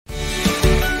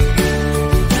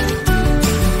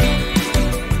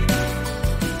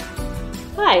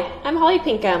Holly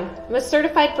Pinkham. I'm a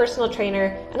certified personal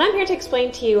trainer, and I'm here to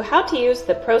explain to you how to use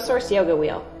the ProSource Yoga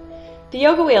Wheel. The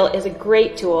Yoga Wheel is a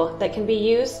great tool that can be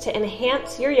used to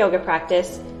enhance your yoga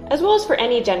practice, as well as for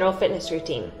any general fitness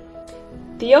routine.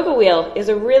 The Yoga Wheel is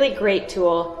a really great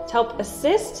tool to help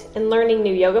assist in learning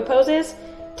new yoga poses,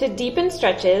 to deepen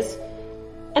stretches,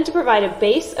 and to provide a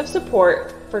base of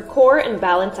support for core and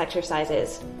balance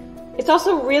exercises. It's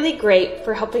also really great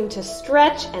for helping to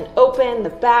stretch and open the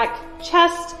back,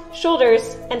 chest,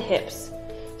 shoulders, and hips.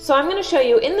 So I'm going to show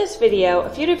you in this video a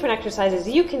few different exercises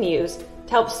you can use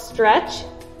to help stretch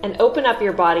and open up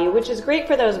your body, which is great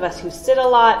for those of us who sit a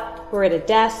lot, who are at a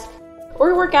desk,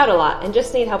 or work out a lot and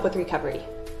just need help with recovery.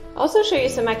 I'll also show you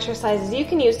some exercises you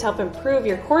can use to help improve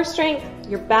your core strength,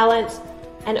 your balance,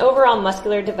 and overall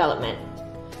muscular development.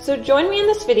 So join me in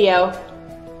this video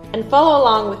and follow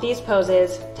along with these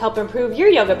poses to help improve your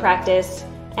yoga practice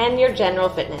and your general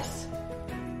fitness.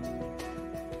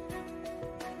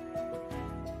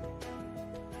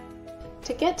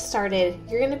 To get started,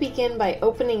 you're going to begin by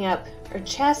opening up your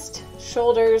chest,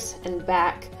 shoulders, and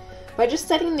back by just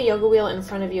setting the yoga wheel in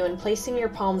front of you and placing your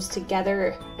palms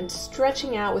together and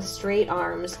stretching out with straight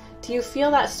arms till you feel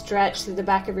that stretch through the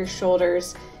back of your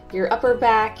shoulders, your upper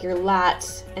back, your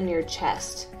lats, and your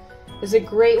chest. It's a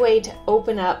great way to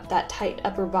open up that tight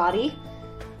upper body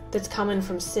that's coming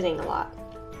from sitting a lot.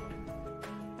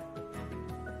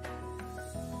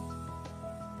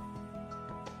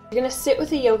 You're going to sit with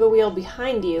the yoga wheel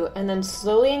behind you and then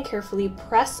slowly and carefully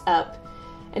press up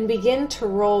and begin to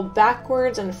roll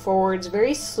backwards and forwards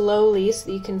very slowly so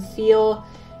that you can feel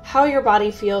how your body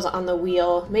feels on the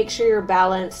wheel. Make sure you're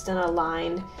balanced and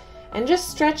aligned, and just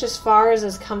stretch as far as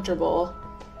is comfortable.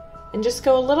 And just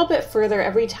go a little bit further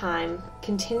every time,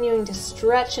 continuing to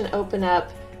stretch and open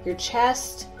up your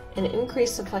chest and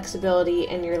increase the flexibility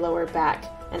in your lower back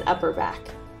and upper back.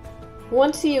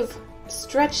 Once you've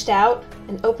stretched out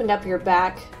and opened up your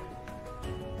back,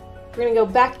 we're going to go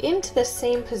back into the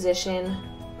same position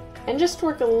and just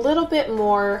work a little bit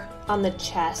more on the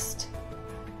chest.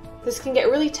 This can get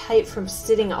really tight from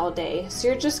sitting all day, so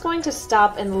you're just going to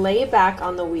stop and lay back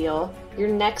on the wheel, your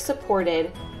neck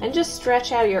supported, and just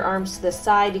stretch out your arms to the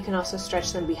side. You can also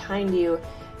stretch them behind you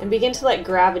and begin to let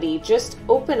gravity just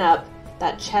open up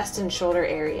that chest and shoulder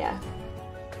area.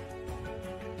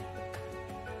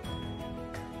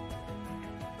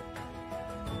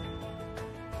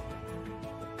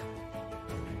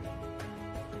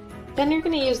 Then you're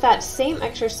going to use that same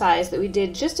exercise that we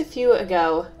did just a few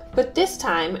ago, but this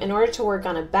time, in order to work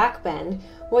on a back bend,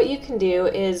 what you can do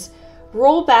is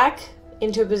roll back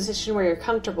into a position where you're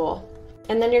comfortable,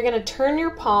 and then you're going to turn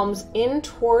your palms in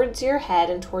towards your head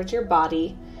and towards your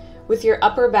body with your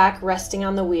upper back resting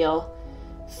on the wheel.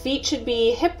 Feet should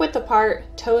be hip width apart,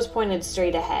 toes pointed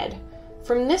straight ahead.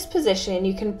 From this position,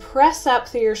 you can press up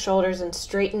through your shoulders and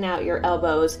straighten out your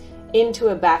elbows into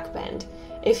a back bend.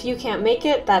 If you can't make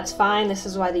it, that's fine. This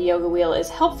is why the yoga wheel is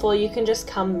helpful. You can just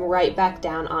come right back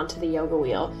down onto the yoga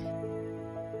wheel.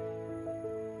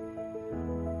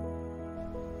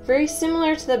 Very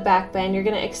similar to the back bend, you're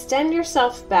going to extend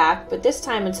yourself back, but this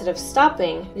time instead of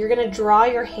stopping, you're going to draw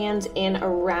your hands in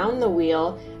around the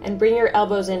wheel and bring your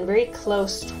elbows in very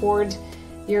close toward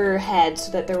your head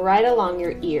so that they're right along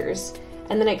your ears.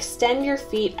 And then extend your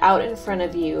feet out in front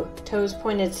of you, toes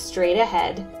pointed straight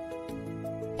ahead.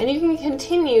 And you can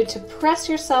continue to press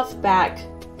yourself back,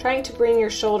 trying to bring your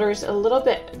shoulders a little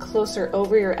bit closer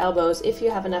over your elbows if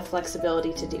you have enough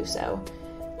flexibility to do so.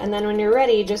 And then when you're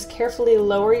ready, just carefully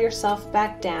lower yourself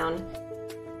back down.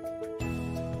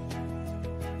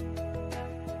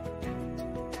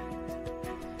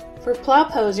 For plow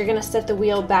pose, you're going to set the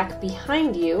wheel back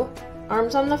behind you,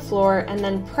 arms on the floor, and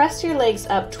then press your legs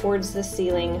up towards the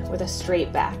ceiling with a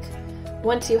straight back.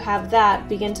 Once you have that,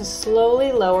 begin to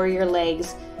slowly lower your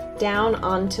legs down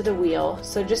onto the wheel,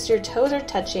 so just your toes are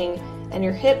touching and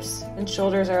your hips and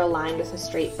shoulders are aligned with a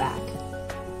straight back.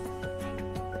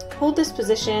 Hold this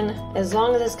position as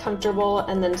long as it's comfortable,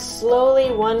 and then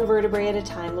slowly, one vertebrae at a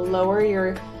time, lower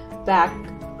your back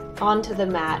onto the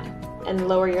mat and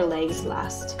lower your legs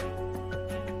last.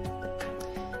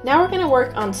 Now we're going to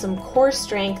work on some core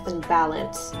strength and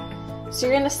balance. So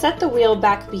you're going to set the wheel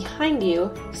back behind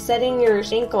you, setting your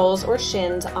ankles or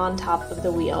shins on top of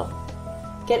the wheel.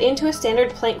 Get into a standard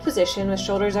plank position with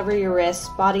shoulders over your wrists,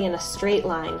 body in a straight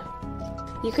line.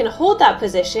 You can hold that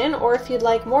position, or if you'd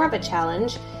like more of a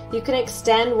challenge, you can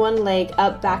extend one leg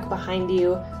up back behind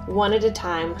you one at a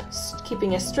time,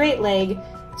 keeping a straight leg,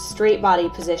 straight body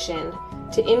position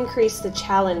to increase the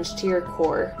challenge to your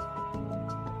core.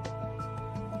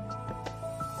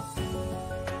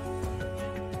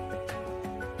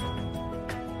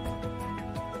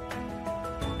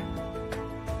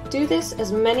 Do this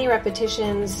as many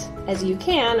repetitions as you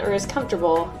can or as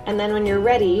comfortable, and then when you're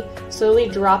ready, slowly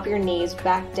drop your knees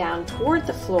back down toward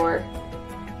the floor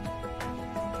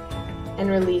and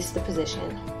release the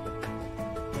position.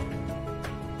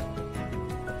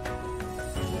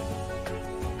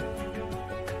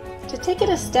 To take it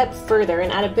a step further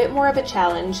and add a bit more of a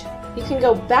challenge, you can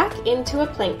go back into a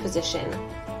plank position.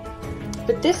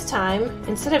 But this time,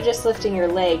 instead of just lifting your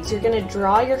legs, you're going to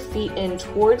draw your feet in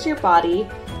towards your body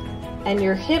and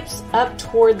your hips up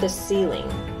toward the ceiling.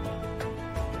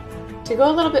 To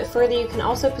go a little bit further, you can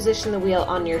also position the wheel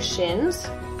on your shins,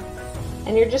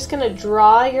 and you're just going to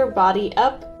draw your body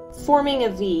up, forming a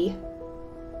V,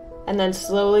 and then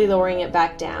slowly lowering it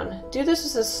back down. Do this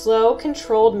as a slow,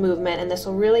 controlled movement, and this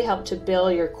will really help to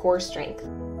build your core strength.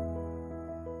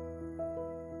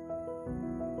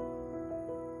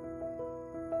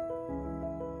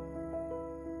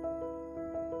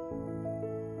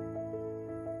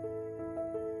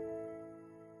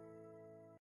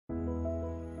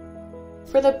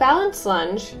 For the balance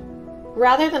lunge,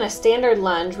 rather than a standard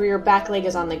lunge where your back leg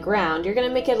is on the ground, you're going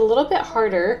to make it a little bit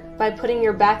harder by putting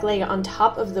your back leg on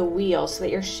top of the wheel so that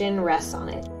your shin rests on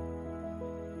it.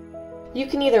 You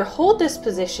can either hold this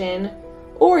position,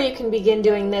 or you can begin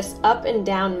doing this up and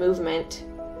down movement,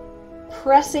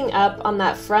 pressing up on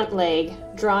that front leg,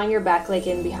 drawing your back leg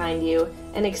in behind you,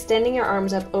 and extending your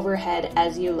arms up overhead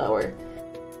as you lower.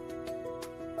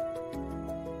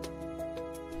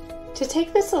 To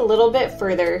take this a little bit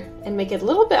further and make it a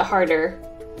little bit harder,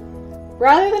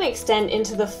 rather than extend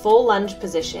into the full lunge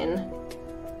position,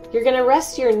 you're going to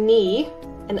rest your knee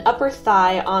and upper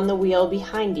thigh on the wheel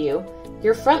behind you.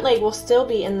 Your front leg will still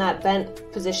be in that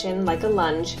bent position like a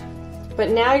lunge,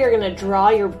 but now you're going to draw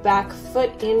your back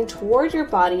foot in toward your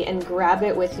body and grab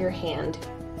it with your hand.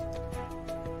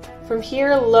 From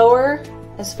here, lower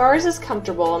as far as is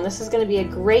comfortable, and this is going to be a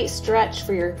great stretch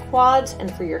for your quads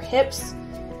and for your hips,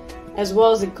 as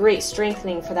well as a great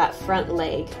strengthening for that front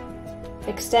leg.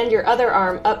 Extend your other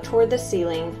arm up toward the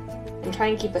ceiling and try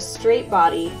and keep a straight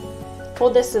body.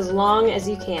 Hold this as long as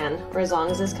you can, or as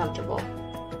long as is comfortable.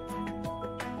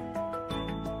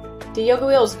 The yoga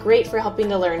wheel is great for helping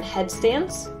to learn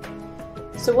headstands.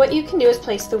 So what you can do is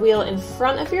place the wheel in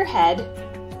front of your head,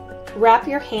 wrap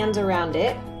your hands around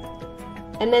it,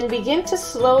 and then begin to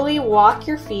slowly walk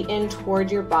your feet in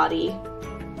toward your body.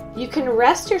 You can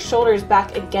rest your shoulders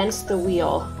back against the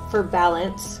wheel for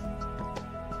balance,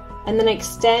 and then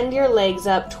extend your legs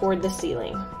up toward the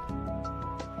ceiling.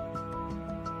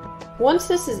 Once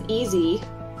this is easy,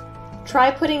 try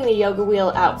putting the yoga wheel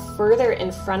out further in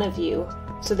front of you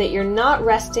so that you're not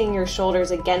resting your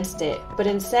shoulders against it, but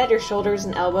instead your shoulders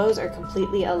and elbows are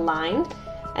completely aligned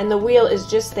and the wheel is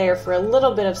just there for a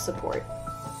little bit of support.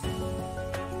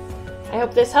 I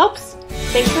hope this helps.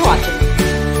 Thanks for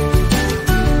watching.